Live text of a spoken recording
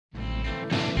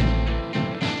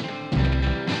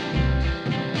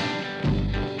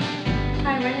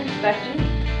my name is Becky.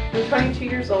 I'm 22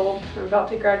 years old. I'm about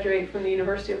to graduate from the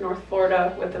University of North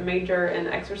Florida with a major in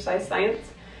exercise science.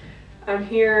 I'm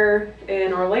here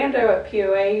in Orlando at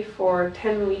POA for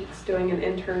 10 weeks doing an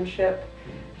internship.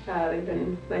 They've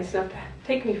been nice enough to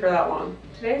take me for that long.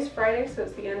 Today's Friday, so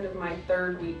it's the end of my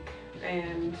 3rd week.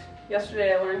 And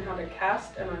yesterday I learned how to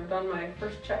cast, and I've done my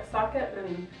first check socket,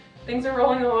 and things are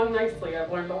rolling along nicely.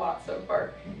 I've learned a lot so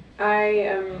far. I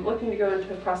am looking to go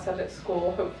into prosthetic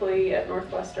school, hopefully at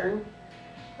Northwestern.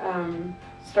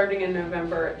 Starting in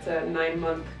November, it's a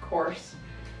 9-month course.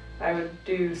 I would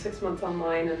do 6 months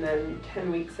online, and then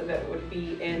 10 weeks of it would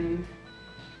be in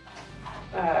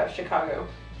Chicago,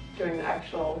 doing the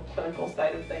actual clinical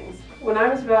side of things. When I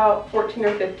was about 14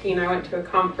 or 15, I went to a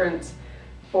conference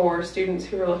for students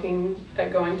who were looking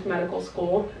at going to medical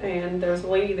school, and there was a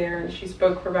lady there and she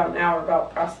spoke for about an hour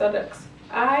about prosthetics.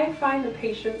 I find the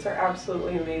patients are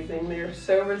absolutely amazing. They are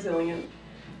so resilient,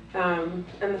 and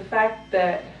the fact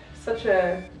that such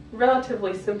a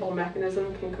relatively simple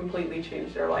mechanism can completely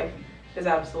change their life is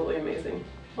absolutely amazing.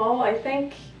 Well, I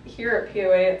think here at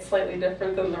POA it's slightly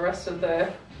different than the rest of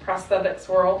the prosthetics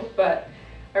world, but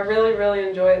I really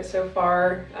enjoy it so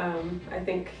far. I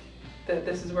think that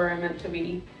this is where I'm meant to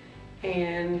be,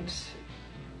 and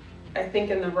I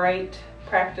think in the right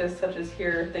practice such as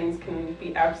here, things can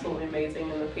be absolutely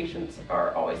amazing and the patients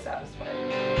are always satisfied.